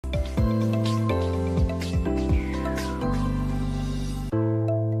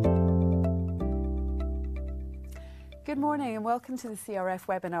morning and welcome to the CRF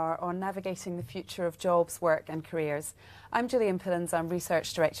webinar on navigating the future of jobs, work and careers. I'm Gillian Pillins, I'm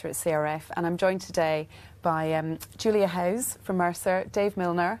Research Director at CRF, and I'm joined today by Julia Howes from Mercer, Dave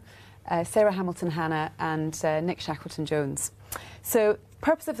Milner, Sarah Hamilton-Hanna and Nick Shackleton-Jones. So,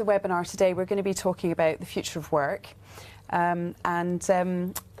 purpose of the webinar today, we're going to be talking about the future of work.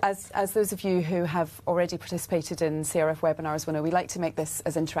 As those of you who have already participated in CRF webinars will know, we like to make this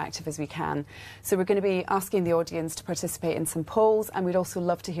as interactive as we can. So we're going to be asking the audience to participate in some polls, and we'd also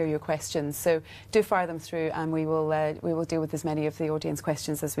love to hear your questions. So do fire them through, and we will deal with as many of the audience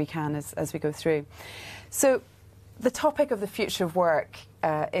questions as we can as we go through. So the topic of the future of work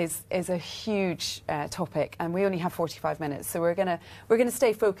is a huge topic, and we only have 45 minutes. So we're gonna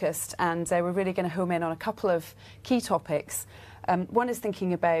stay focused, and we're really going to home in on a couple of key topics. One is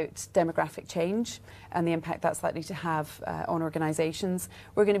thinking about demographic change and the impact that's likely to have on organisations.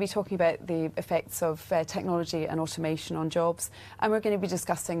 We're going to be talking about the effects of technology and automation on jobs, and we're going to be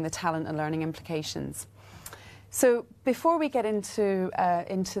discussing the talent and learning implications. So before we get into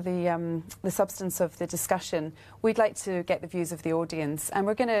the substance of the discussion, we'd like to get the views of the audience, and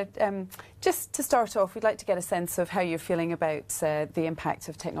we're going to just to start off, we'd like to get a sense of how you're feeling about the impact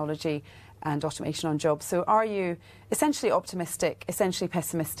of technology and automation on jobs. So are you essentially optimistic, essentially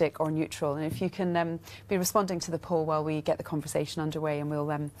pessimistic, or neutral? And if you can be responding to the poll while we get the conversation underway, and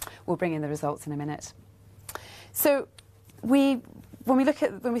we'll bring in the results in a minute. So when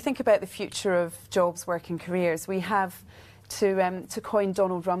we think about the future of jobs, work and careers, we have to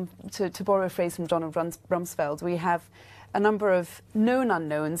borrow a phrase from Donald Rumsfeld, we have a number of known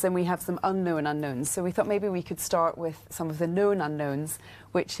unknowns and we have some unknown unknowns. So we thought maybe we could start with some of the known unknowns,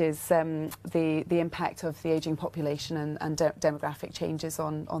 which is the impact of the ageing population and demographic changes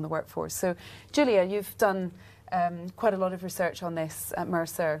on the workforce. So Julia, you've done quite a lot of research on this at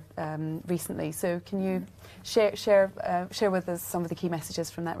Mercer recently. So can you share with us some of the key messages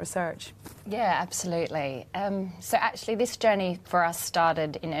from that research? Yeah, absolutely. So actually this journey for us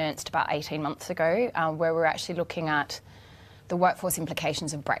started in earnest about 18 months ago, where we're actually looking at the workforce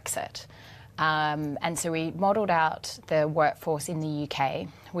implications of Brexit. And so we modelled out the workforce in the UK.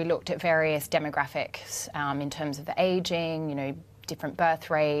 We looked at various demographics in terms of the ageing, different birth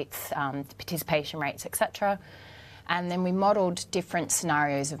rates, participation rates, etc. And then we modelled different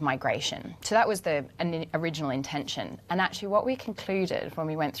scenarios of migration. So that was the original intention. And actually what we concluded when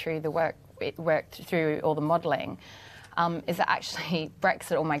we went through the worked through all the modelling is that actually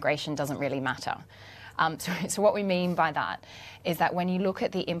Brexit or migration doesn't really matter. So what we mean by that is that when you look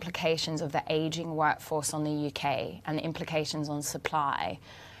at the implications of the ageing workforce on the UK and the implications on supply,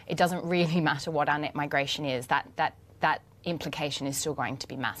 it doesn't really matter what our net migration is. That implication is still going to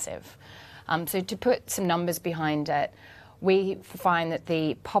be massive. So to put some numbers behind it, we find that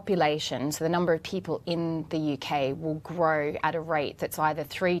the population, so the number of people in the UK, will grow at a rate that's either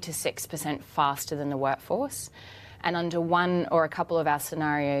 3 to 6% faster than the workforce. And under one or a couple of our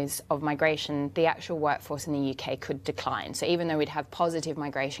scenarios of migration, the actual workforce in the UK could decline. So even though we'd have positive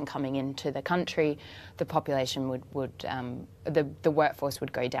migration coming into the country, the population the workforce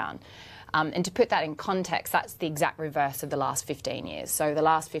would go down. And to put that in context, that's the exact reverse of the last 15 years. So the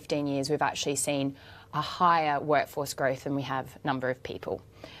last 15 years, we've actually seen a higher workforce growth than we have number of people.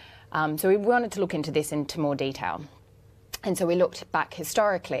 So we wanted to look into this into more detail. And so we looked back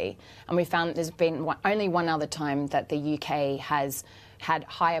historically, and we found that there's been only one other time that the UK has had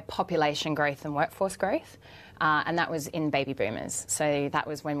higher population growth than workforce growth, and that was in baby boomers. So that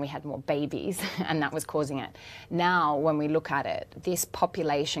was when we had more babies, and that was causing it. Now, when we look at it, this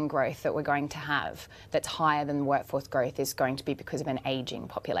population growth that we're going to have that's higher than workforce growth is going to be because of an ageing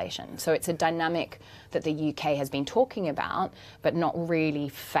population. So it's a dynamic that the UK has been talking about, but not really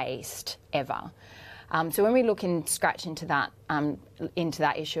faced ever. So when we look and scratch into that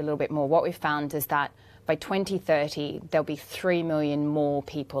issue a little bit more, what we've found is that by 2030, there'll be 3 million more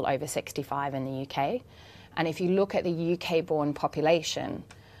people over 65 in the UK. And if you look at the UK-born population,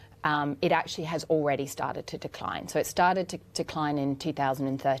 it actually has already started to decline. So it started to decline in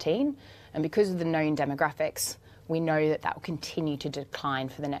 2013. And because of the known demographics, we know that that will continue to decline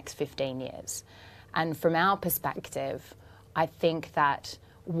for the next 15 years. And from our perspective, I think that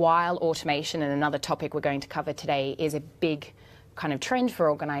while automation, and another topic we're going to cover today, is a big kind of trend for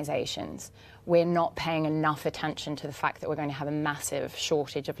organisations, we're not paying enough attention to the fact that we're going to have a massive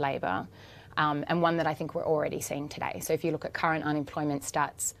shortage of labour, and one that I think we're already seeing today. So if you look at current unemployment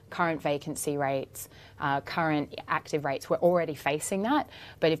stats, current vacancy rates, current active rates, we're already facing that.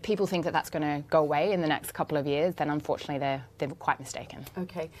 But if people think that that's going to go away in the next couple of years, then unfortunately they're quite mistaken.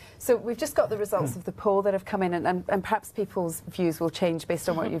 Okay, so we've just got the results of the poll that have come in, and perhaps people's views will change based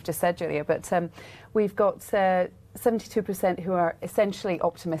on what you've just said, Julia. But we've got 72% who are essentially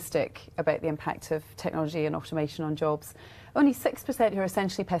optimistic about the impact of technology and automation on jobs. Only 6% who are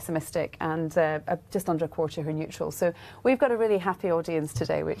essentially pessimistic, and just under a quarter who are neutral. So we've got a really happy audience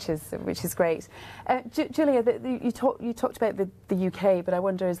today, which is great. Julia, you talked about the UK, but I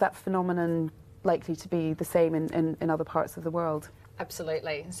wonder, is that phenomenon likely to be the same in other parts of the world?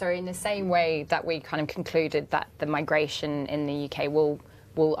 Absolutely. So in the same way that we kind of concluded that the migration in the UK will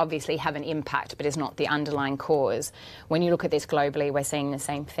obviously have an impact, but is not the underlying cause. When you look at this globally, we're seeing the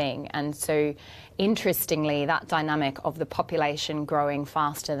same thing. And so, interestingly, that dynamic of the population growing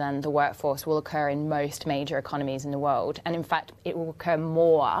faster than the workforce will occur in most major economies in the world. And in fact, it will occur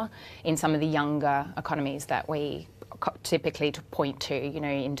more in some of the younger economies that we typically to point to,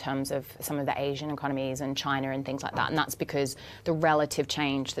 in terms of some of the Asian economies and China and things like that. And that's because the relative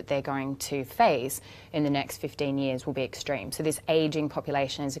change that they're going to face in the next 15 years will be extreme. So this ageing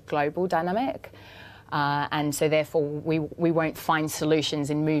population is a global dynamic. And so therefore we won't find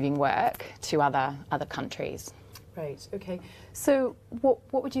solutions in moving work to other countries. Right, okay. So what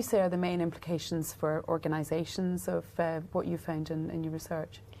would you say are the main implications for organisations of what you found in your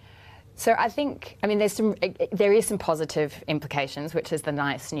research? So I think, there is some positive implications, which is the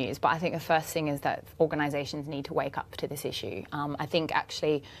nice news. But I think the first thing is that organisations need to wake up to this issue. I think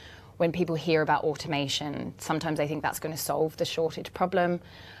actually when people hear about automation, sometimes they think that's going to solve the shortage problem.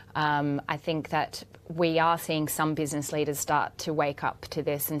 I think that we are seeing some business leaders start to wake up to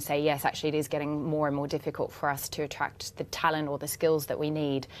this and say, yes, actually it is getting more and more difficult for us to attract the talent or the skills that we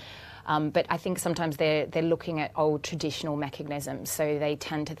need. But I think sometimes they're looking at old traditional mechanisms. So they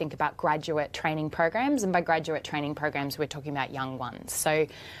tend to think about graduate training programs, and by graduate training programs, we're talking about young ones. So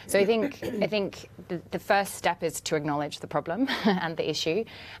I think the first step is to acknowledge the problem and the issue,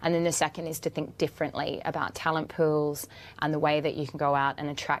 and then the second is to think differently about talent pools and the way that you can go out and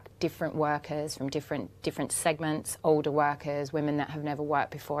attract different workers from different segments, older workers, women that have never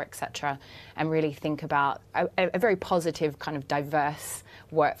worked before, etc., and really think about a very positive kind of diverse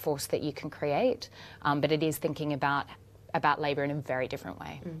workforce that you can create, but it is thinking about labour in a very different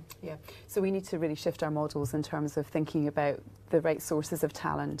way. Yeah, so we need to really shift our models in terms of thinking about the right sources of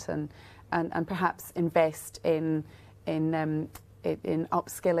talent and perhaps invest in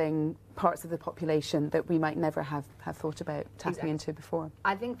upskilling parts of the population that we might never have thought about tapping into before.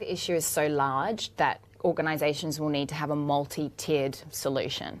 I think the issue is so large that organisations will need to have a multi-tiered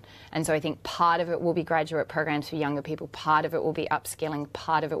solution. And so I think part of it will be graduate programs for younger people, part of it will be upskilling,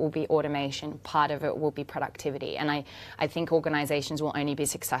 part of it will be automation, part of it will be productivity. And I think organisations will only be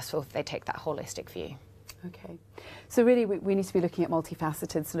successful if they take that holistic view. Okay. So really we need to be looking at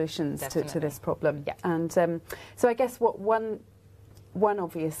multifaceted solutions to this problem. Yeah. And so I guess what one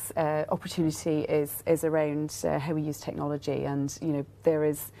obvious opportunity is around how we use technology, and there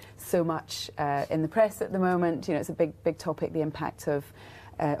is so much in the press at the moment. It's a big topic, the impact of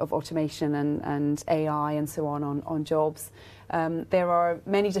automation and AI and so on jobs. There are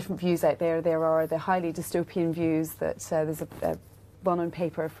many different views out there. There are the highly dystopian views that there's a well-known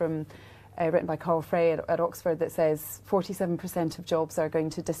paper from written by Carl Frey at Oxford that says 47% of jobs are going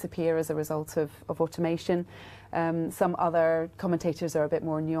to disappear as a result of automation. Some other commentators are a bit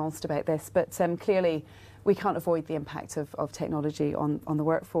more nuanced about this, but clearly we can't avoid the impact of technology on the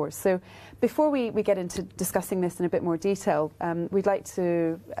workforce. So before we get into discussing this in a bit more detail, we'd like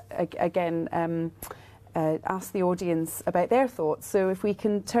to again ask the audience about their thoughts. So if we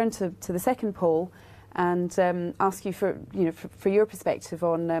can turn to the second poll and ask you for your perspective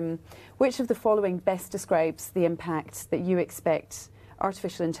on which of the following best describes the impact that you expect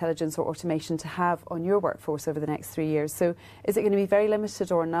artificial intelligence or automation to have on your workforce over the next 3 years. So is it going to be very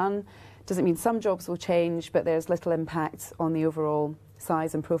limited or none? Does it mean some jobs will change but there's little impact on the overall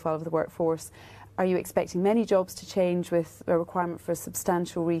size and profile of the workforce? Are you expecting many jobs to change with a requirement for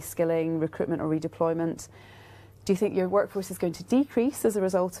substantial reskilling, recruitment or redeployment? Do you think your workforce is going to decrease as a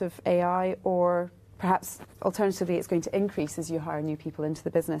result of AI, or perhaps alternatively it's going to increase as you hire new people into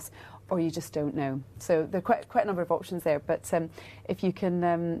the business, or you just don't know? So there are quite a number of options there, but if you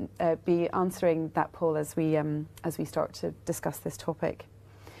can be answering that poll as we start to discuss this topic.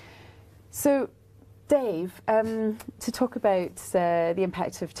 So Dave, to talk about the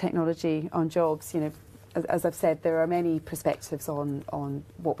impact of technology on jobs, as I've said, there are many perspectives on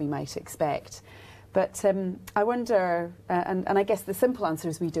what we might expect. But I wonder, and I guess the simple answer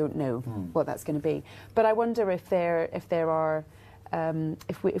is we don't know what that's going to be. But I wonder if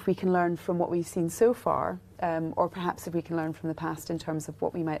we can learn from what we've seen so far, or perhaps if we can learn from the past in terms of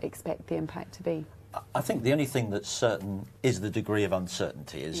what we might expect the impact to be. I think the only thing that's certain is the degree of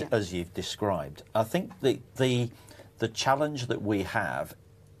uncertainty, as you've described. I think the challenge that we have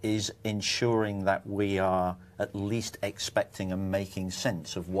is ensuring that we are at least expecting and making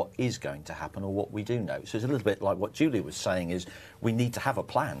sense of what is going to happen or what we do know. So it's a little bit like what Julie was saying, is we need to have a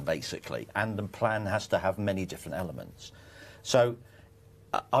plan, basically, and the plan has to have many different elements. So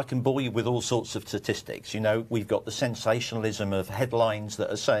I can bore you with all sorts of statistics. You know, we've got the sensationalism of headlines that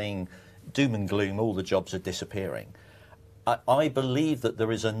are saying doom and gloom, all the jobs are disappearing. I believe that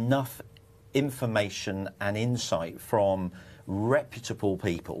there is enough information and insight from reputable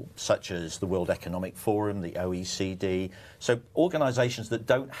people such as the World Economic Forum, the OECD, so organisations that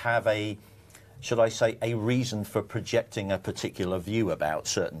don't have a, should I say, a reason for projecting a particular view about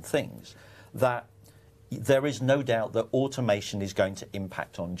certain things, that there is no doubt that automation is going to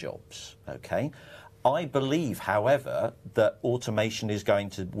impact on jobs, okay? I believe, however, that automation is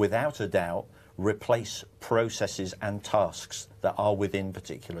going to, without a doubt, replace processes and tasks that are within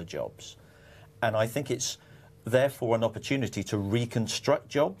particular jobs. And I think it's therefore an opportunity to reconstruct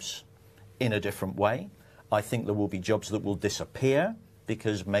jobs in a different way. I think there will be jobs that will disappear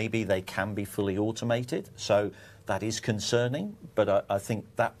because maybe they can be fully automated. So that is concerning, but I think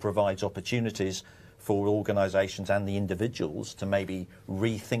that provides opportunities for organisations and the individuals to maybe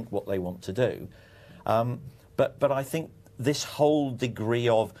rethink what they want to do. But I think this whole degree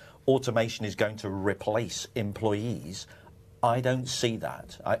of automation is going to replace employees. I don't see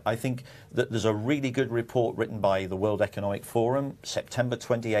that. I think that there's a really good report written by the World Economic Forum. September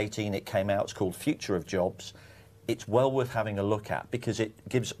 2018 it came out. It's called Future of Jobs. It's well worth having a look at because it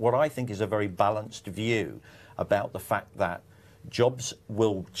gives what I think is a very balanced view about the fact that jobs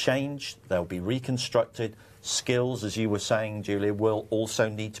will change, they'll be reconstructed. Skills, as you were saying, Julia, will also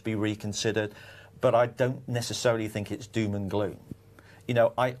need to be reconsidered. But I don't necessarily think it's doom and gloom. You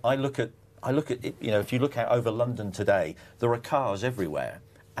know, I look at it, you know, if you look out over London today, there are cars everywhere.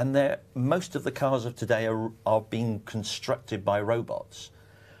 And most of the cars of today are being constructed by robots.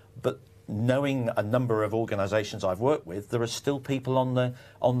 But knowing a number of organisations I've worked with, there are still people on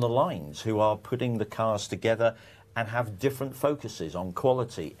the lines who are putting the cars together and have different focuses on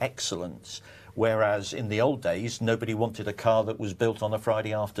quality, excellence. Whereas in the old days, nobody wanted a car that was built on a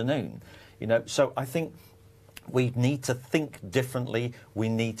Friday afternoon. You know, so I think we need to think differently. We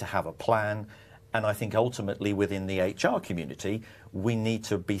need to have a plan. And I think ultimately within the HR community, we need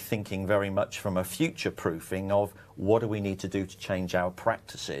to be thinking very much from a future proofing of what do we need to do to change our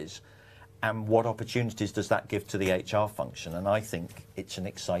practices and what opportunities does that give to the HR function. And I think it's an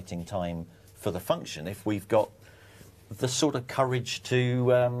exciting time for the function if we've got the sort of courage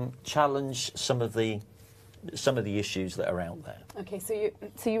to challenge some of the issues that are out there. Okay, so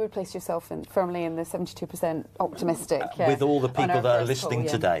you would place yourself firmly in the 72% optimistic with all the people that are listening poll,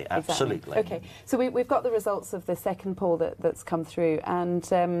 yeah. today, Exactly. absolutely. Okay, so we've got the results of the second poll that's come through,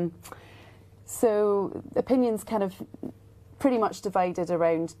 and so opinions kind of pretty much divided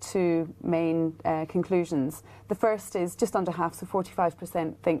around two main conclusions. The first is just under half, so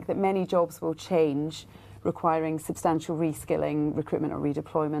 45% think that many jobs will change, requiring substantial reskilling, recruitment or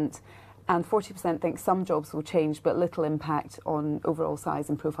redeployment. And 40% think some jobs will change, but little impact on overall size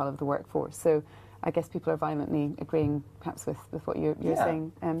and profile of the workforce. So I guess people are violently agreeing perhaps with what you're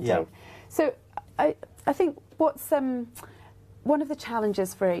saying, Dave. Yeah. So I think what's one of the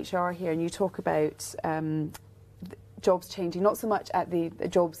challenges for HR here, and you talk about jobs changing, not so much at the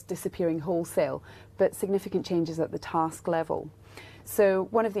jobs disappearing wholesale, but significant changes at the task level. So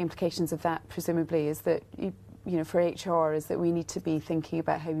one of the implications of that, presumably, is that you know, for HR, is that we need to be thinking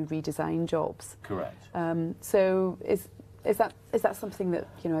about how we redesign jobs. Correct. So is that something that,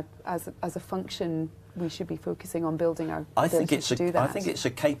 you know, as a function, we should be focusing on building our ability to do that? I think it's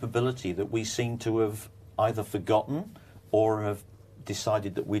a capability that we seem to have either forgotten or have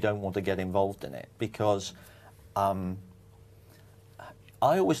decided that we don't want to get involved in it, because I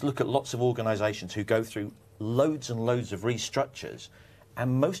always look at lots of organisations who go through loads and loads of restructures,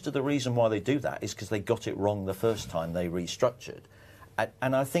 and most of the reason why they do that is because they got it wrong the first time they restructured.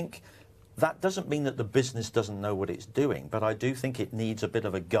 And I think that doesn't mean that the business doesn't know what it's doing, but I do think it needs a bit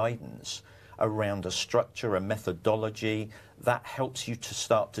of a guidance around a structure, a methodology that helps you to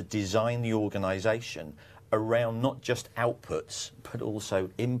start to design the organisation around not just outputs, but also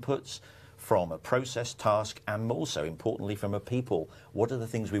inputs from a process, task, and also importantly from a people. What are the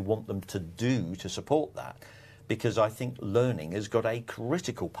things we want them to do to support that? Because I think learning has got a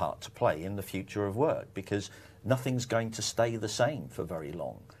critical part to play in the future of work, because nothing's going to stay the same for very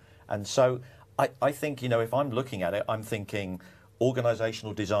long. And so I think, you know, if I'm looking at it, I'm thinking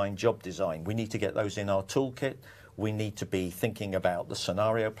organisational design, job design. We need to get those in our toolkit. We need to be thinking about the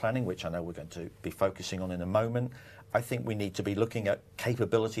scenario planning, which I know we're going to be focusing on in a moment. I think we need to be looking at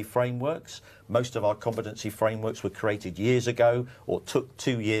capability frameworks. Most of our competency frameworks were created years ago or took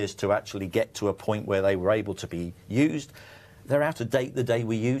 2 years to actually get to a point where they were able to be used. They're out of date the day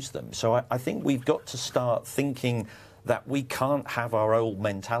we use them. So I think we've got to start thinking that we can't have our old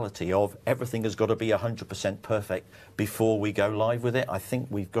mentality of everything has got to be 100% perfect before we go live with it. I think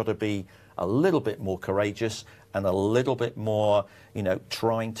we've got to be a little bit more courageous and a little bit more,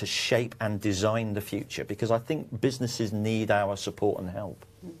 trying to shape and design the future, because I think businesses need our support and help.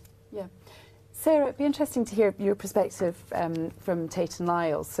 Yeah. Sarah, it'd be interesting to hear your perspective from Tate &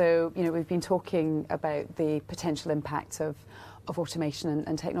 Lyle. So, we've been talking about the potential impact of automation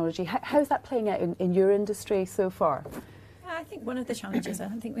and technology. How's that playing out in your industry so far? I think one of the challenges, I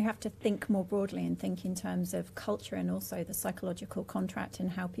think we have to think more broadly and think in terms of culture and also the psychological contract and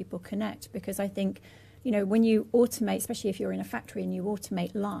how people connect. Because I think, when you automate, especially if you're in a factory and you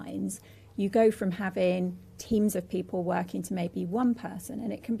automate lines, you go from having teams of people working to maybe one person,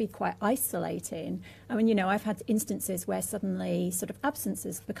 and it can be quite isolating. I mean, I've had instances where suddenly sort of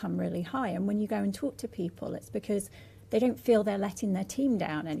absences become really high, and when you go and talk to people, it's because they don't feel they're letting their team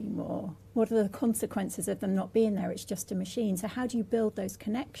down anymore. What are the consequences of them not being there? It's just a machine. So how do you build those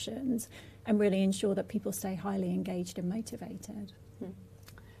connections and really ensure that people stay highly engaged and motivated?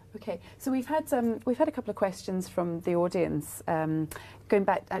 Okay, so we've had a couple of questions from the audience, going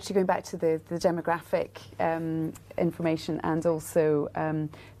back to the demographic information, and also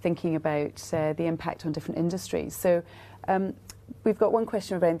thinking about the impact on different industries. So we've got one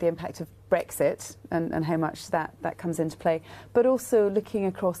question around the impact of Brexit and how much that comes into play, but also looking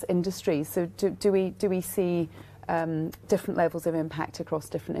across industries. So do we see different levels of impact across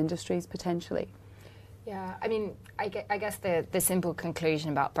different industries potentially? Yeah, I mean, I guess the simple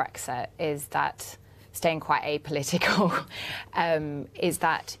conclusion about Brexit is that, staying quite apolitical, is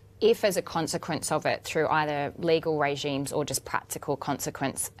that if as a consequence of it, through either legal regimes or just practical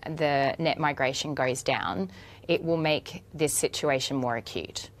consequence, the net migration goes down, it will make this situation more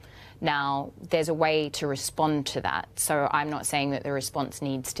acute. Now, there's a way to respond to that. So I'm not saying that the response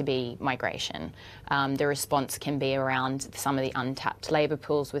needs to be migration. The response can be around some of the untapped labour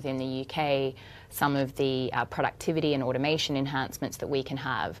pools within the UK, some of the productivity and automation enhancements that we can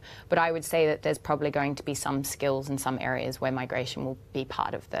have. But I would say that there's probably going to be some skills in some areas where migration will be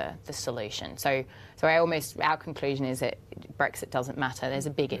part of the solution. So our conclusion is that Brexit doesn't matter. There's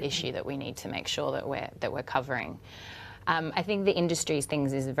a bigger issue that we need to make sure that we're covering. I think the industries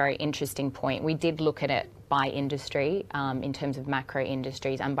things is a very interesting point. We did look at it by industry in terms of macro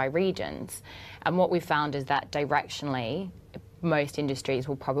industries and by regions. And what we found is that directionally, most industries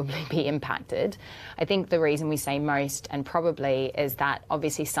will probably be impacted. I think the reason we say most and probably is that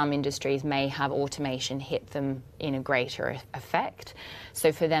obviously some industries may have automation hit them in a greater effect.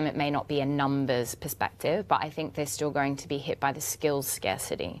 So for them, it may not be a numbers perspective, but I think they're still going to be hit by the skills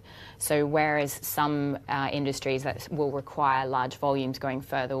scarcity. So whereas some industries that will require large volumes going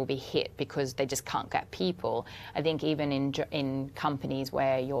further will be hit because they just can't get people, I think even in companies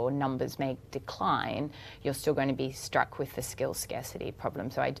where your numbers may decline, you're still going to be struck with the skills scarcity problem.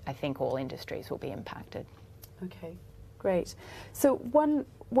 So I think all industries will be impacted. Okay, great. So one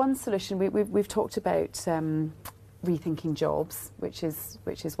solution, we've talked about rethinking jobs, which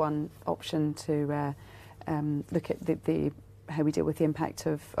is one option to look at the how we deal with the impact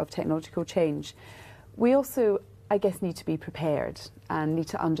of technological change. We also, I guess, need to be prepared and need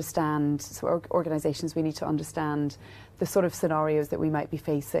to understand, so organisations, we need to understand the sort of scenarios that we might be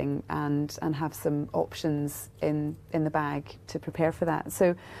facing and have some options in the bag to prepare for that.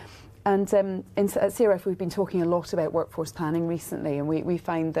 So, and at CRF we've been talking a lot about workforce planning recently, and we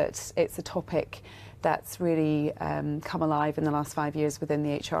find that it's a topic that's really come alive in the last 5 years within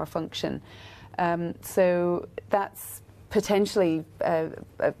the HR function. So that's potentially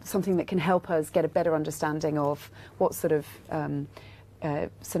something that can help us get a better understanding of what sort of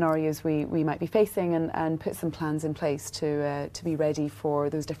scenarios we might be facing and put some plans in place to be ready for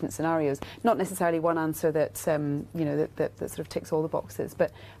those different scenarios. Not necessarily one answer that that sort of ticks all the boxes,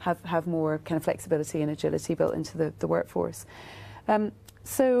 but have more kind of flexibility and agility built into the workforce.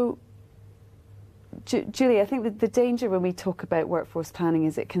 So, Julie, I think that the danger when we talk about workforce planning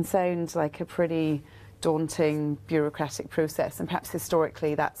is it can sound like a pretty daunting bureaucratic process, and perhaps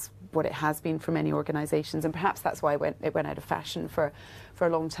historically that's what it has been for many organisations, and perhaps that's why it went out of fashion for a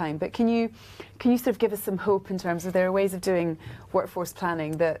long time. But can you sort of give us some hope in terms of there are ways of doing workforce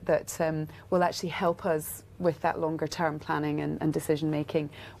planning that will actually help us with that longer term planning and decision making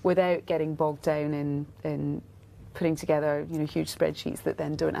without getting bogged down in putting together huge spreadsheets that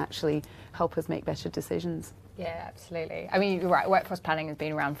then don't actually help us make better decisions? Yeah, absolutely. I mean, you're right, workforce planning has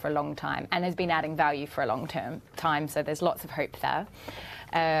been around for a long time and has been adding value for a long time, so there's lots of hope there.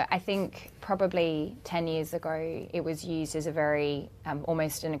 I think probably 10 years ago it was used as a very,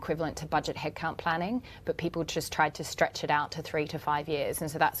 almost an equivalent to budget headcount planning, but people just tried to stretch it out to 3 to 5 years, and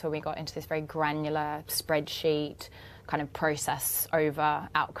so that's where we got into this very granular spreadsheet kind of process over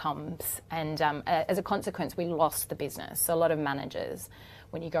outcomes, and as a consequence we lost the business. So a lot of managers,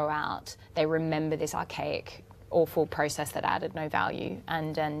 when you go out, they remember this archaic, awful process that added no value,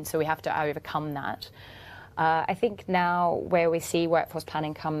 and so we have to overcome that. I think now where we see workforce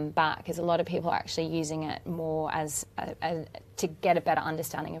planning come back is a lot of people are actually using it more as to get a better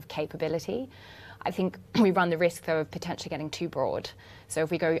understanding of capability. I think we run the risk, though, of potentially getting too broad. So if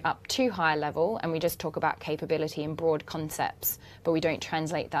we go up too high level and we just talk about capability in broad concepts, but we don't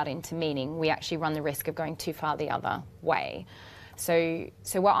translate that into meaning, we actually run the risk of going too far the other way. So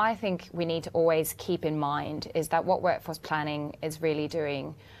what I think we need to always keep in mind is that what workforce planning is really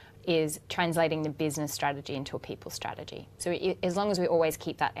doing is translating the business strategy into a people strategy. So as long as we always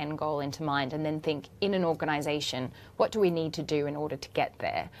keep that end goal into mind and then think in an organisation, what do we need to do in order to get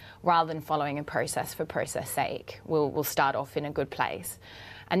there, rather than following a process for process sake, we'll start off in a good place.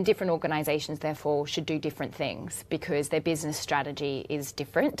 And different organisations, therefore, should do different things because their business strategy is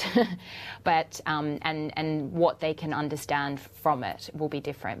different, but and what they can understand from it will be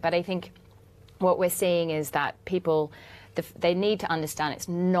different. But I think what we're seeing is that people, they need to understand it's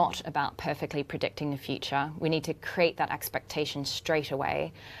not about perfectly predicting the future. We need to create that expectation straight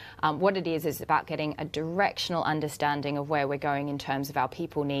away. What it is about getting a directional understanding of where we're going in terms of our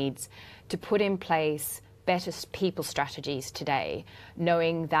people needs to put in place better people strategies today,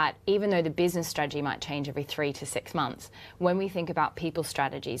 knowing that even though the business strategy might change every 3 to 6 months, when we think about people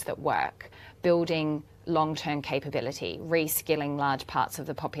strategies that work, building long-term capability, reskilling large parts of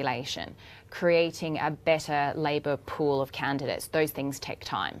the population, creating a better labour pool of candidates, those things take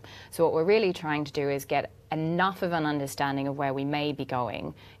time. So what we're really trying to do is get enough of an understanding of where we may be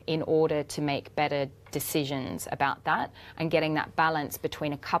going in order to make better decisions about that, and getting that balance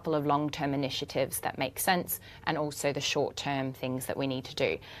between a couple of long-term initiatives that make sense and also the short-term things that we need to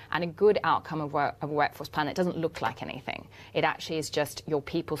do. And a good outcome of a workforce plan, it doesn't look like anything. It actually is just your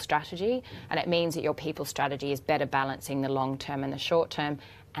people strategy, and it means that your people strategy is better balancing the long-term and the short-term,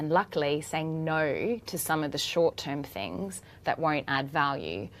 and luckily saying no to some of the short-term things that won't add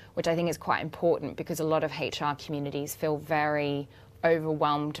value, which I think is quite important because a lot of HR communities feel very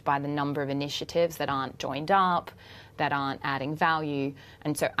overwhelmed by the number of initiatives that aren't joined up, that aren't adding value,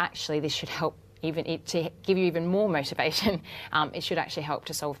 and so actually this should help to give you even more motivation. It should actually help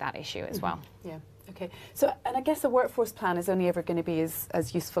to solve that issue as well. Yeah. Okay. So, and I guess a workforce plan is only ever going to be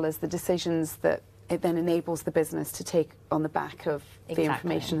as useful as the decisions that it then enables the business to take on the back of the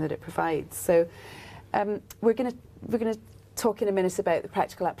information that it provides. So we're going to talk in a minute about the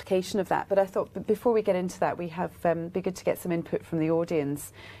practical application of that, but I thought before we get into that, we have be good to get some input from the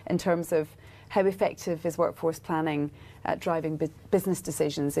audience in terms of how effective is workforce planning at driving business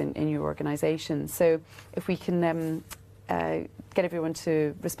decisions in your organisation. So if we can get everyone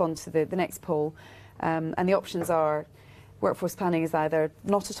to respond to the next poll, and the options are: workforce planning is either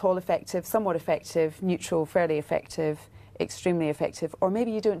not at all effective, somewhat effective, neutral, fairly effective, extremely effective, or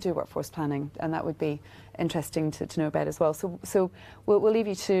maybe you don't do workforce planning, and that would be interesting to know about as well. So we'll leave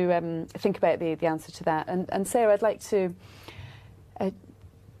you to think about the answer to that. And Sarah, I'd like to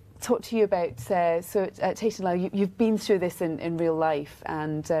talk to you about, at Tate & Lyle, you've been through this in real life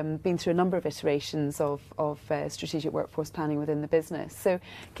and been through a number of iterations of strategic workforce planning within the business. So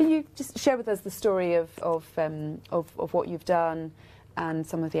can you just share with us the story of what you've done and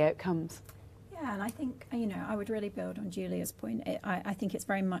some of the outcomes? Yeah, and I think, I would really build on Julia's point. I think it's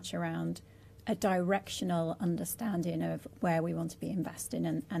very much around a directional understanding of where we want to be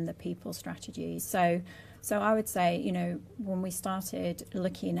investing and the people strategies. So I would say, when we started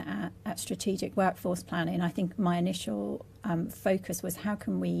looking at strategic workforce planning, I think my initial focus was how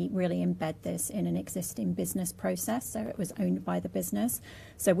can we really embed this in an existing business process, so it was owned by the business.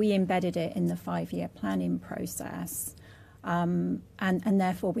 So we embedded it in the 5-year planning process. And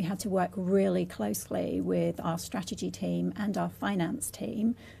therefore we had to work really closely with our strategy team and our finance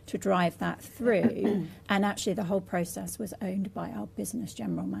team to drive that through. And actually the whole process was owned by our business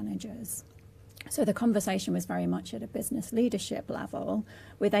general managers. So the conversation was very much at a business leadership level,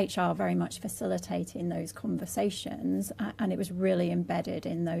 with HR very much facilitating those conversations, and it was really embedded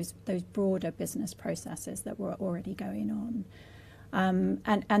in those broader business processes that were already going on.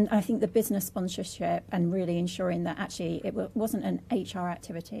 And I think the business sponsorship and really ensuring that actually it wasn't an HR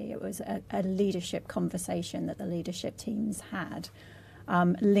activity, it was a leadership conversation that the leadership teams had.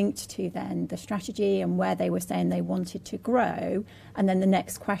 linked to then the strategy and where they were saying they wanted to grow. And then the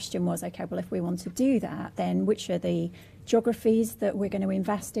next question was, okay, well, if we want to do that, then which are the geographies that we're going to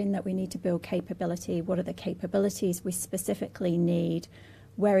invest in, that we need to build capability? What are the capabilities we specifically need?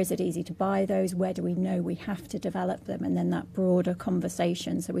 Where is it easy to buy those? Where do we know we have to develop them? And then that broader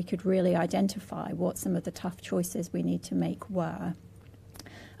conversation, so we could really identify what some of the tough choices we need to make were.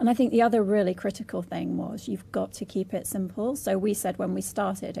 And I think the other really critical thing was you've got to keep it simple. So we said when we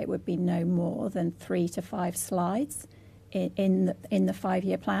started it would be no more than 3 to 5 slides in the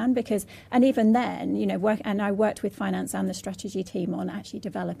 5-year plan, because, and even then, you know, I worked with finance and the strategy team on actually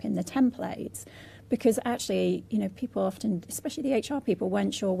developing the templates, because actually, you know, people often, especially the HR people,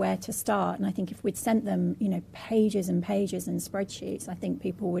 weren't sure where to start. And I think if we'd sent them, you know, pages and pages and spreadsheets, I think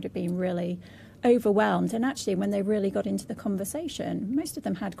people would have been really overwhelmed. And actually, when they really got into the conversation, most of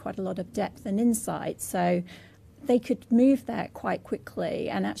them had quite a lot of depth and insight. So they could move there quite quickly.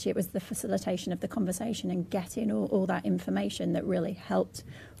 And actually, it was the facilitation of the conversation and getting all that information that really helped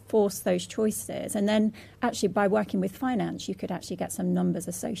force those choices. And then actually, by working with finance, you could actually get some numbers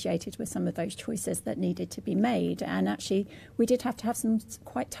associated with some of those choices that needed to be made. And actually, we did have to have some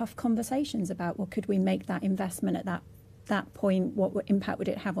quite tough conversations about, well, could we make that investment at that point? What impact would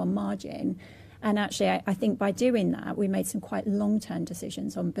it have on margin? And actually, I think by doing that, we made some quite long-term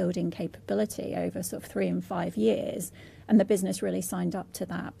decisions on building capability over sort of 3 and 5 years. And the business really signed up to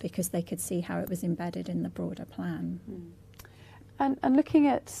that because they could see how it was embedded in the broader plan. And looking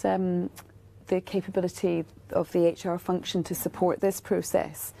at the capability of the HR function to support this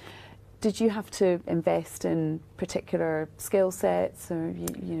process, did you have to invest in particular skill sets, or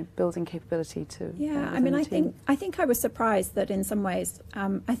you know, building capability to? Yeah, I mean, I think I was surprised that in some ways,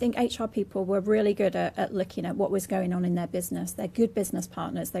 I think HR people were really good at looking at what was going on in their business. They're good business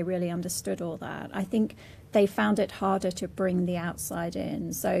partners. They really understood all that. I think they found it harder to bring the outside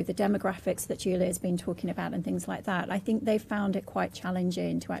in. So the demographics that Julia's been talking about and things like that, I think they found it quite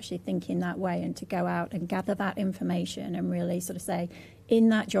challenging to actually think in that way and to go out and gather that information and really sort of say, in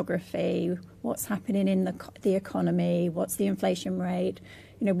that geography, what's happening in the economy, what's the inflation rate,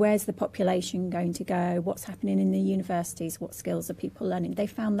 you know, where's the population going to go, what's happening in the universities, what skills are people learning. They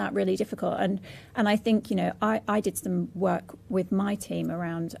found that really difficult. And I think, you know, I did some work with my team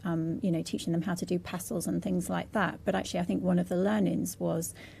around, you know, teaching them how to do PASLs and things like that. But actually, I think one of the learnings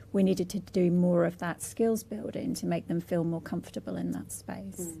was we needed to do more of that skills building to make them feel more comfortable in that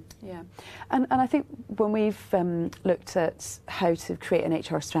space. Yeah, and I think when we've looked at how to create an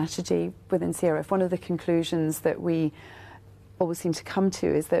HR strategy within CRF, one of the conclusions that we always seem to come to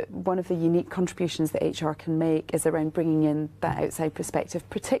is that one of the unique contributions that HR can make is around bringing in that outside perspective,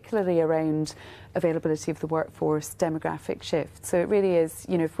 particularly around availability of the workforce, demographic shift. So it really is,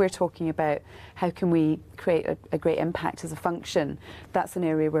 you know, if we're talking about how can we create a great impact as a function, that's an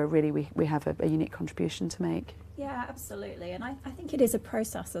area where really we have a unique contribution to make. Yeah, absolutely. And I think it is a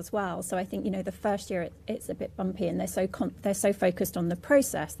process as well. So I think, you know, the first year it's a bit bumpy and they're so focused on the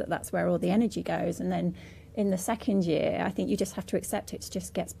process that's where all the energy goes. And then in the second year, I think you just have to accept it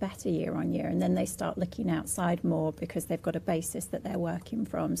just gets better year on year. And then they start looking outside more because they've got a basis that they're working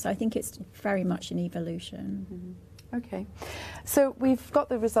from. So I think it's very much an evolution. Okay. So we've got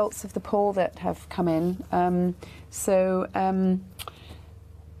the results of the poll that have come in.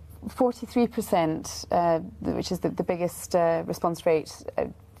 43%, which is the biggest response rate,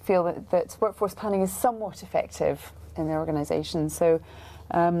 feel that workforce planning is somewhat effective in their organisation. So,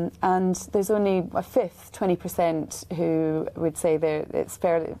 and there's only a fifth, 20%, who would say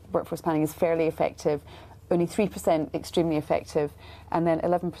workforce planning is fairly effective. Only 3% extremely effective, and then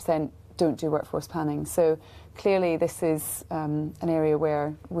 11% don't do workforce planning. So clearly, this is an area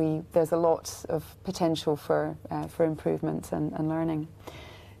where there's a lot of potential for improvement and learning.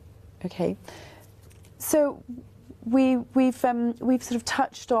 Okay, so we've sort of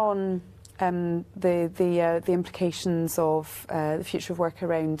touched on the implications of the future of work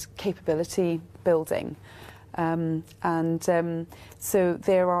around capability building, so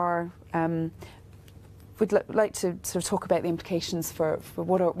there are. We'd like to sort of talk about the implications for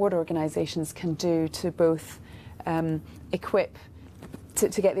what organisations can do to both equip.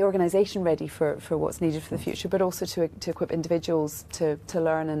 To get the organisation ready for what's needed for the future, but also to equip individuals to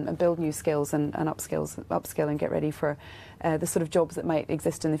learn and build new skills and upskill and get ready for the sort of jobs that might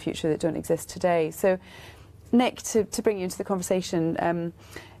exist in the future that don't exist today. So, Nick, to bring you into the conversation,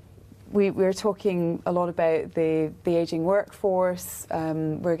 we're talking a lot about the ageing workforce.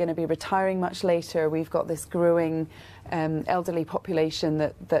 We're going to be retiring much later. We've got this growing elderly population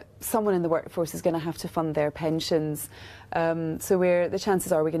that someone in the workforce is going to have to fund their pensions. So the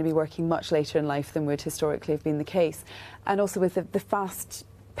chances are we're going to be working much later in life than would historically have been the case. And also with the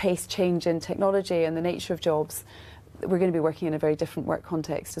fast-paced change in technology and the nature of jobs, we're going to be working in a very different work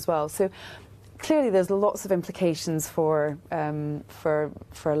context as well. So clearly there's lots of implications for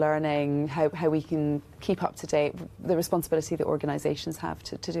learning, how we can keep up to date, the responsibility that organisations have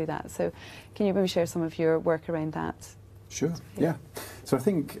to do that. So can you maybe share some of your work around that? Sure, yeah. So I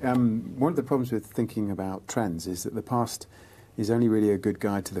think one of the problems with thinking about trends is that the past is only really a good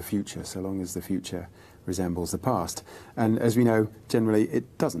guide to the future, so long as the future resembles the past. And as we know, generally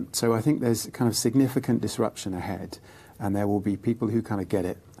it doesn't. So I think there's kind of significant disruption ahead, and there will be people who kind of get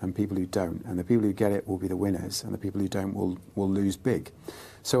it and people who don't. And the people who get it will be the winners, and the people who don't will lose big.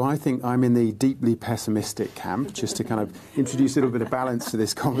 So I think I'm in the deeply pessimistic camp, just to kind of introduce a little bit of balance to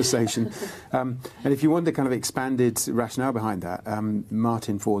this conversation. And if you want the kind of expanded rationale behind that,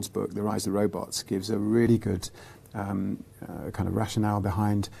 Martin Ford's book, The Rise of Robots, gives a really good kind of rationale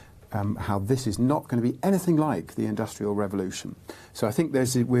behind how this is not going to be anything like the Industrial Revolution. So I think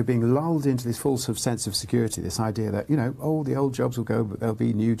we're being lulled into this false sense of security, this idea that, you know, oh, the old jobs will go, but there'll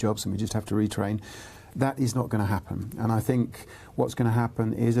be new jobs and we just have to retrain. That is not going to happen. And I think what's going to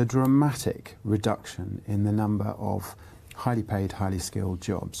happen is a dramatic reduction in the number of highly paid, highly skilled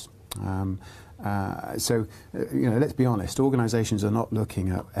jobs. So, you know, let's be honest, organisations are not looking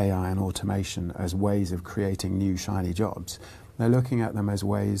at AI and automation as ways of creating new shiny jobs. They're looking at them as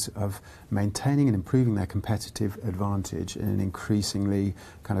ways of maintaining and improving their competitive advantage in an increasingly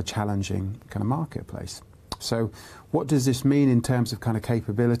kind of challenging kind of marketplace. So what does this mean in terms of kind of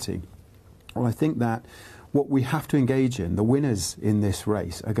capability? Well, I think that what we have to engage in, the winners in this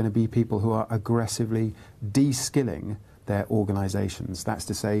race, are going to be people who are aggressively de-skilling their organisations. That's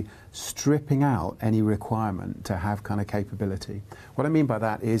to say, stripping out any requirement to have kind of capability. What I mean by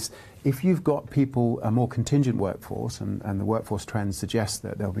that is, if you've got people, a more contingent workforce, and the workforce trends suggest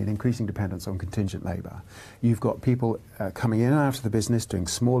that there'll be an increasing dependence on contingent labour, you've got people coming in and out of the business doing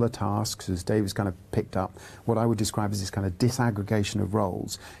smaller tasks, as David's kind of picked up, what I would describe as this kind of disaggregation of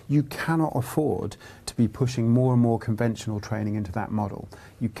roles. You cannot afford to be pushing more and more conventional training into that model.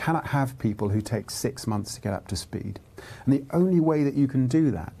 You cannot have people who take 6 months to get up to speed. And the only way that you can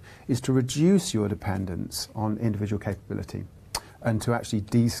do that is to reduce your dependence on individual capability and to actually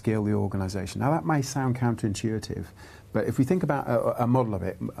de-skill the organisation. Now, that may sound counterintuitive, but if we think about a model of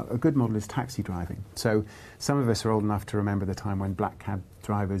it, a good model is taxi driving. So some of us are old enough to remember the time when black cab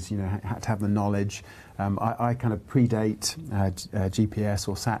drivers, you know, had to have the knowledge. I kind of predate GPS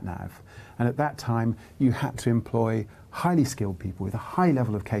or sat-nav. And at that time, you had to employ highly skilled people with a high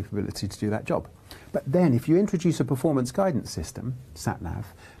level of capability to do that job. But then if you introduce a performance guidance system,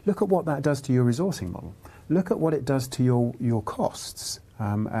 sat-nav, look at what that does to your resourcing model. Look at what it does to your costs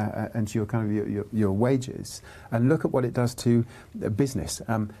and to your kind of your wages, and look at what it does to business.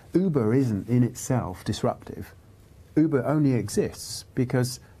 Uber isn't in itself disruptive. Uber only exists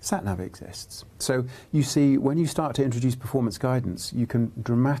because sat-nav exists. So you see, when you start to introduce performance guidance, you can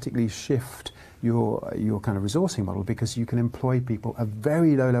dramatically shift your kind of resourcing model, because you can employ people a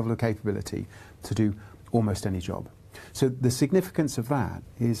very low level of capability to do almost any job. So the significance of that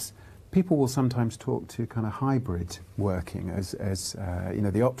is, people will sometimes talk to kind of hybrid working as you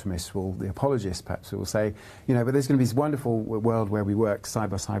know, the optimists will, the apologists perhaps will say, you know, but there's going to be this wonderful world where we work side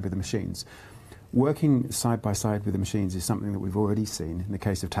by side with the machines. Working side by side with the machines is something that we've already seen in the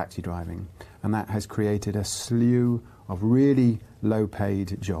case of taxi driving, and that has created a slew of really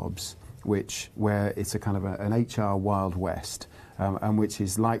low-paid jobs, where it's a kind of an HR Wild West, and which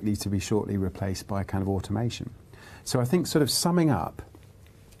is likely to be shortly replaced by kind of automation. So I think, sort of summing up,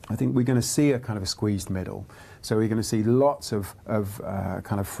 I think we're going to see a kind of a squeezed middle. So we're going to see lots of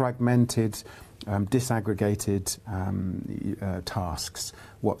kind of fragmented, disaggregated tasks,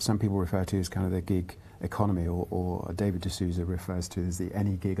 what some people refer to as kind of the gig economy, or David D'Souza refers to as the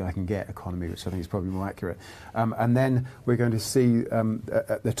any gig I can get economy, which I think is probably more accurate. And then we're going to see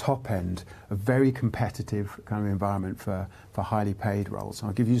at the top end a very competitive kind of environment for highly paid roles. And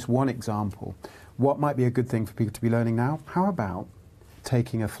I'll give you just one example. What might be a good thing for people to be learning now? How about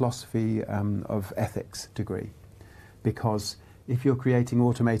taking a philosophy of ethics degree? Because if you're creating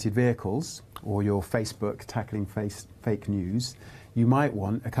automated vehicles, or you're Facebook tackling fake news, you might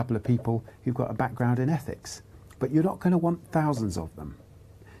want a couple of people who've got a background in ethics. But you're not going to want thousands of them.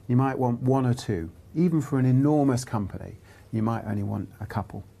 You might want one or two. Even for an enormous company, you might only want a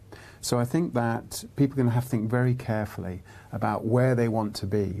couple. So I think that people are going to have to think very carefully about where they want to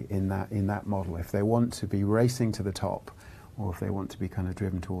be in that model, if they want to be racing to the top or if they want to be kind of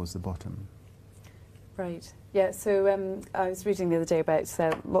driven towards the bottom. Right. Yeah, so I was reading the other day about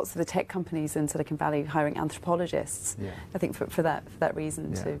lots of the tech companies in Silicon Valley hiring anthropologists, I think for that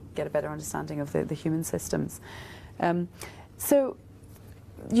reason, to get a better understanding of the human systems. So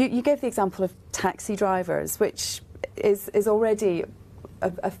you gave the example of taxi drivers, which is already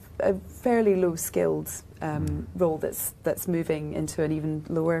a fairly low-skilled role that's moving into an even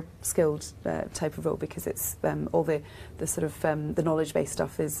lower skilled type of role, because it's all the sort of the knowledge-based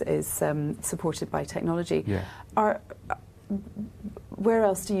stuff is supported by technology. Where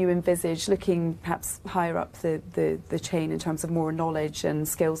else do you envisage, looking perhaps higher up the chain in terms of more knowledge and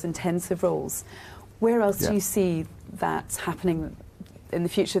skills-intensive roles, where else do you see that happening in the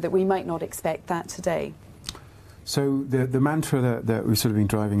future that we might not expect that today? So the mantra that we've sort of been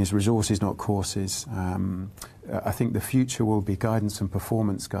driving is resources, not courses. I think the future will be guidance and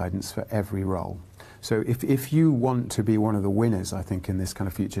performance guidance for every role. So if you want to be one of the winners, I think, in this kind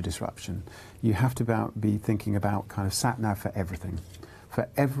of future disruption, you have to be thinking about kind of sat-nav for everything, for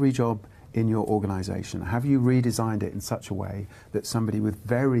every job in your organisation. Have you redesigned it in such a way that somebody with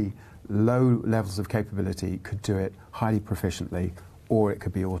very low levels of capability could do it highly proficiently, or it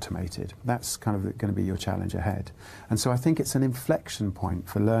could be automated? That's kind of going to be your challenge ahead. And so I think it's an inflection point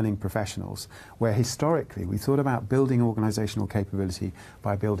for learning professionals, where historically we thought about building organisational capability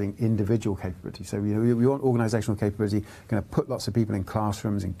by building individual capability. So we want organisational capability, going to put lots of people in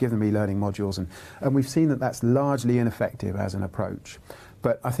classrooms and give them e-learning modules, and we've seen that that's largely ineffective as an approach.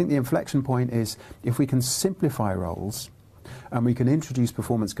 But I think the inflection point is if we can simplify roles, and we can introduce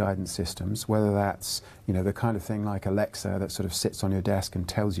performance guidance systems, whether that's the kind of thing like Alexa that sort of sits on your desk and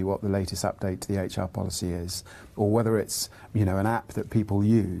tells you what the latest update to the HR policy is, or whether it's an app that people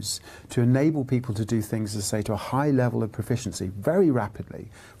use to enable people to do things, as I say, to a high level of proficiency very rapidly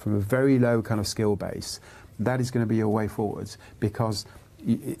from a very low kind of skill base. That is going to be your way forwards, because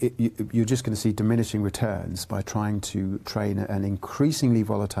you're just going to see diminishing returns by trying to train an increasingly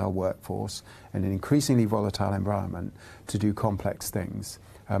volatile workforce and an increasingly volatile environment to do complex things.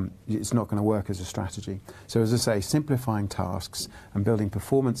 It's not going to work as a strategy. So as I say, simplifying tasks and building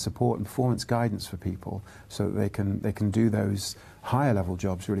performance support and performance guidance for people so that they can do those higher level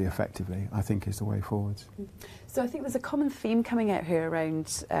jobs really effectively, I think is the way forwards. So I think there's a common theme coming out here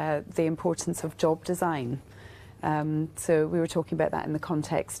around the importance of job design. So we were talking about that in the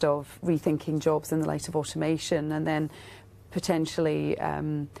context of rethinking jobs in the light of automation, and then potentially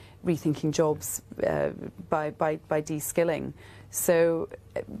rethinking jobs by de-skilling. So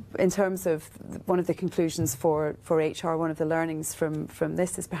in terms of one of the conclusions for HR, one of the learnings from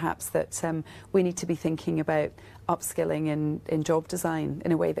this is perhaps that we need to be thinking about upskilling in job design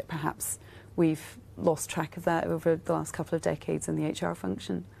in a way that perhaps we've lost track of that over the last couple of decades in the HR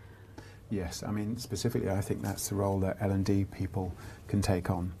function. Yes, I mean, specifically, I think that's the role that L&D people can take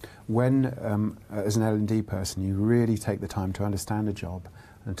on. When, as an L&D person, you really take the time to understand a job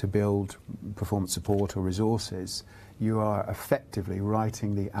and to build performance support or resources, you are effectively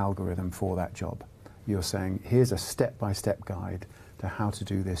writing the algorithm for that job. You're saying, here's a step-by-step guide to how to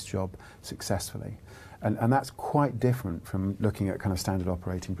do this job successfully. And that's quite different from looking at kind of standard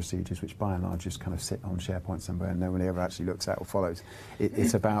operating procedures, which by and large just kind of sit on SharePoint somewhere and no one ever actually looks at or follows.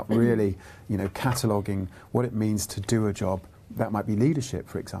 It's about really, cataloguing what it means to do a job. That might be leadership,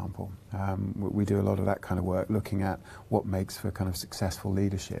 for example. We do a lot of that kind of work, looking at what makes for kind of successful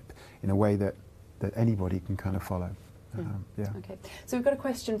leadership in a way that anybody can kind of follow. Okay, so we've got a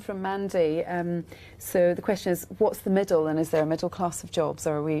question from Mandy. So the question is, what's the middle, and is there a middle class of jobs,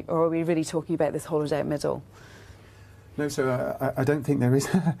 or are we really talking about this hollowed out middle? No, so I don't think there is.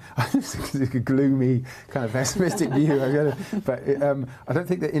 I just think it's a gloomy, kind of pessimistic view. But I don't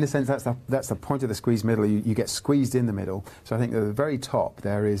think that, in a sense, that's the point of the squeezed middle. You get squeezed in the middle. So I think at the very top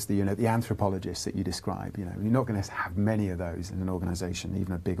there is the anthropologists that you describe. You're not going to have many of those in an organisation,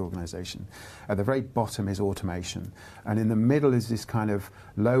 even a big organisation. At the very bottom is automation, and in the middle is this kind of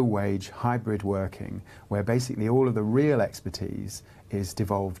low-wage hybrid working, where basically all of the real expertise is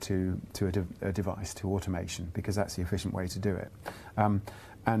devolved to a device, to automation, because that's the efficient way to do it.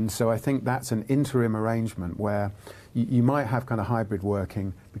 And so I think that's an interim arrangement where you might have kind of hybrid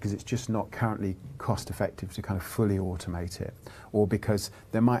working because it's just not currently cost effective to kind of fully automate it, or because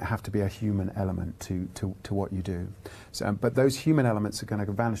there might have to be a human element to what you do. So, but those human elements are going to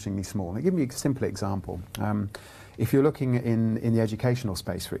go vanishingly small. I'll give you a simple example. If you're looking in the educational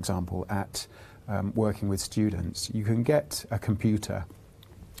space, for example, at working with students, you can get a computer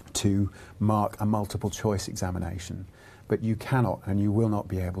to mark a multiple choice examination. but you cannot and you will not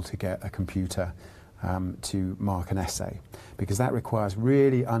be able to get a computer to mark an essay, because that requires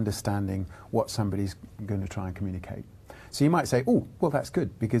really understanding what somebody's going to try and communicate. So you might say, oh, well, that's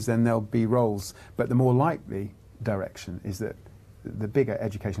good, because then there'll be roles, but the more likely direction is that the bigger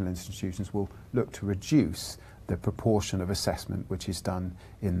educational institutions will look to reduce the proportion of assessment which is done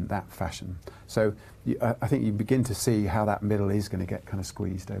in that fashion. So I think you begin to see how that middle is going to get kind of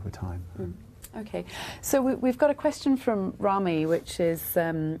squeezed over time. Okay, so we've got a question from Rami, which is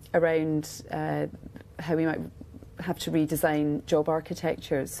around how we might have to redesign job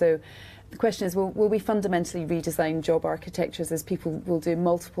architecture. So the question is, will we fundamentally redesign job architectures as people will do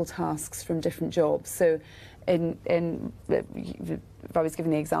multiple tasks from different jobs? So if I was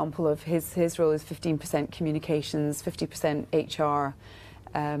giving the example of his role is 15% communications, 50% HR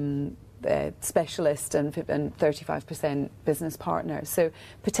specialist, and 35% business partner. So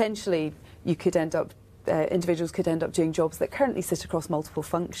potentially you could end up, individuals could end up doing jobs that currently sit across multiple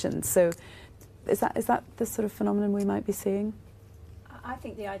functions. So is that the sort of phenomenon we might be seeing? I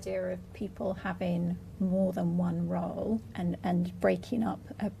think the idea of people having more than one role and breaking up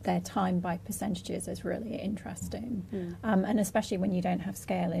their time by percentages is really interesting. And especially when you don't have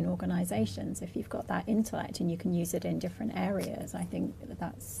scale in organisations, if you've got that intellect and you can use it in different areas, I think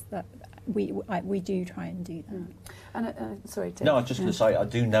we do try and do that. And sorry, Dave. No, I was just going to say, I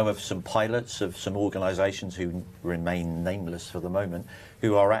do know of some pilots of some organisations who remain nameless for the moment,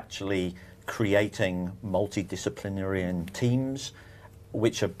 who are actually creating multidisciplinary teams,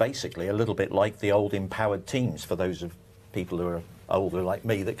 which are basically a little bit like the old empowered teams, for those of people who are older like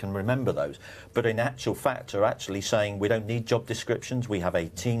me that can remember those. But in actual fact are actually saying we don't need job descriptions, we have a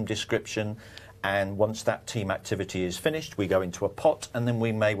team description, and once that team activity is finished, we go into a pot, and then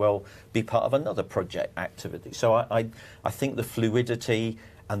we may well be part of another project activity. So I think the fluidity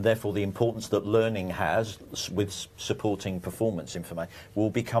and therefore the importance that learning has with supporting performance information will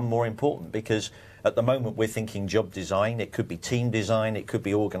become more important, because at the moment we're thinking job design, it could be team design, it could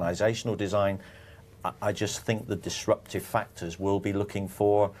be organisational design. I just think the disruptive factors will be looking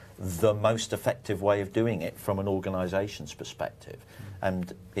for the most effective way of doing it from an organisation's perspective.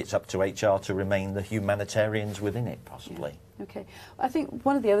 And it's up to HR to remain the humanitarians within it, possibly. Yeah. Okay. I think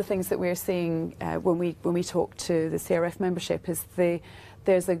one of the other things that we're seeing when we talk to the CRF membership is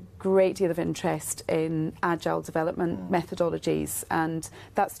there's a great deal of interest in agile development methodologies, and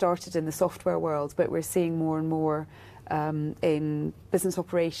that started in the software world, but we're seeing more and more in business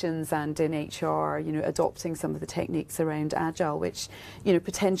operations and in HR, adopting some of the techniques around agile, which,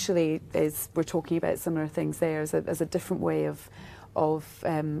 potentially we're talking about similar things there as a different way of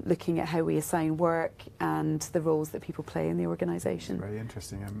looking at how we assign work and the roles that people play in the organisation. Very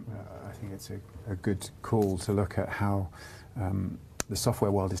interesting. I think it's a good call to look at how the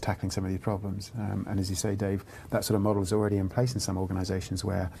software world is tackling some of these problems. And as you say, Dave, that sort of model is already in place in some organisations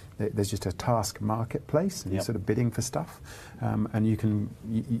where there's just a task marketplace and you're sort of bidding for stuff. And you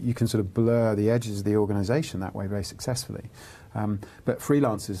can sort of blur the edges of the organisation that way very successfully. But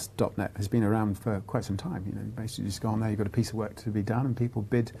freelancers.net has been around for quite some time. You basically just go on there, you've got a piece of work to be done, and people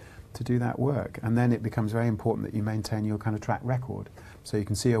bid to do that work. And then it becomes very important that you maintain your kind of track record. So you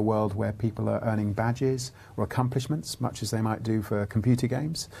can see a world where people are earning badges or accomplishments, much as they might do for computer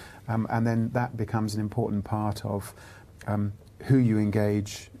games. And then that becomes an important part of who you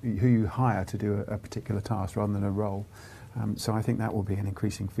engage, who you hire to do a particular task rather than a role. So I think that will be an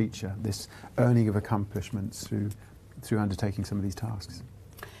increasing feature, this earning of accomplishments through undertaking some of these tasks.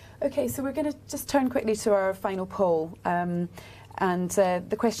 Okay, so we're going to just turn quickly to our final poll. And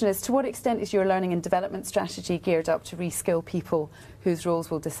the question is, to what extent is your learning and development strategy geared up to reskill people whose roles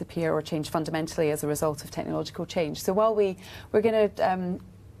will disappear or change fundamentally as a result of technological change? So while we're going to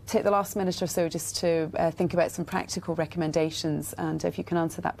take the last minute or so just to think about some practical recommendations, and if you can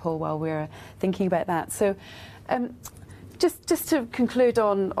answer that poll while we're thinking about that. So just to conclude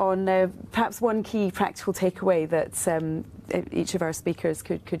on perhaps one key practical takeaway that each of our speakers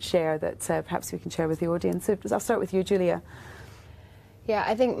could share that perhaps we can share with the audience. So I'll start with you, Julia. Yeah,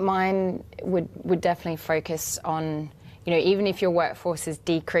 I think mine would definitely focus on, even if your workforce is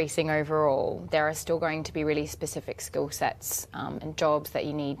decreasing overall, there are still going to be really specific skill sets and jobs that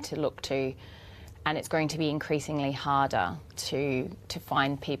you need to look to, and it's going to be increasingly harder to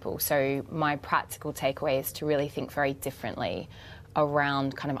find people. So my practical takeaway is to really think very differently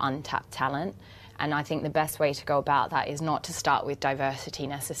around kind of untapped talent. And I think the best way to go about that is not to start with diversity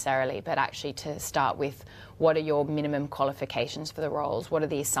necessarily, but actually to start with what are your minimum qualifications for the roles? What are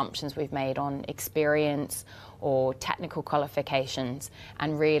the assumptions we've made on experience or technical qualifications,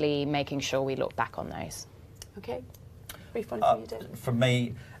 and really making sure we look back on those. Okay. Brief one for you, Dave. For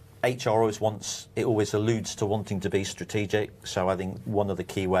me, HR always alludes to wanting to be strategic. So I think one of the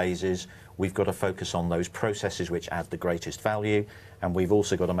key ways is we've got to focus on those processes which add the greatest value, and we've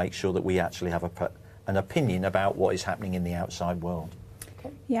also got to make sure that we actually have an opinion about what is happening in the outside world.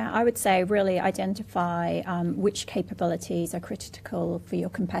 Yeah, I would say really identify which capabilities are critical for your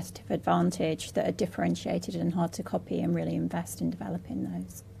competitive advantage, that are differentiated and hard to copy, and really invest in developing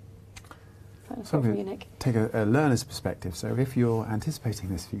those. So I'm going to take a learner's perspective. So if you're anticipating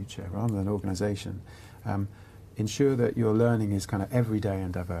this future rather than an organisation, ensure that your learning is kind of everyday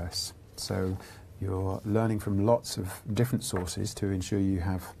and diverse. So you're learning from lots of different sources to ensure you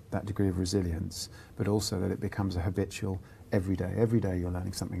have that degree of resilience, but also that it becomes a habitual every day. Every day you're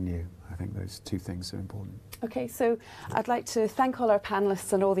learning something new. I think those two things are important. Okay, so I'd like to thank all our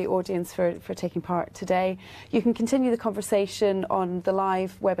panellists and all the audience for taking part today. You can continue the conversation on the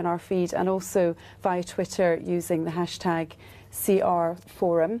live webinar feed and also via Twitter using the hashtag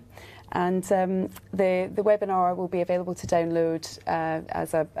CRForum. And the webinar will be available to download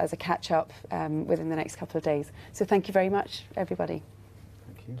as a catch-up within the next couple of days. So thank you very much, everybody.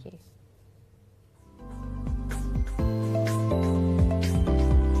 Thank you. Thank you.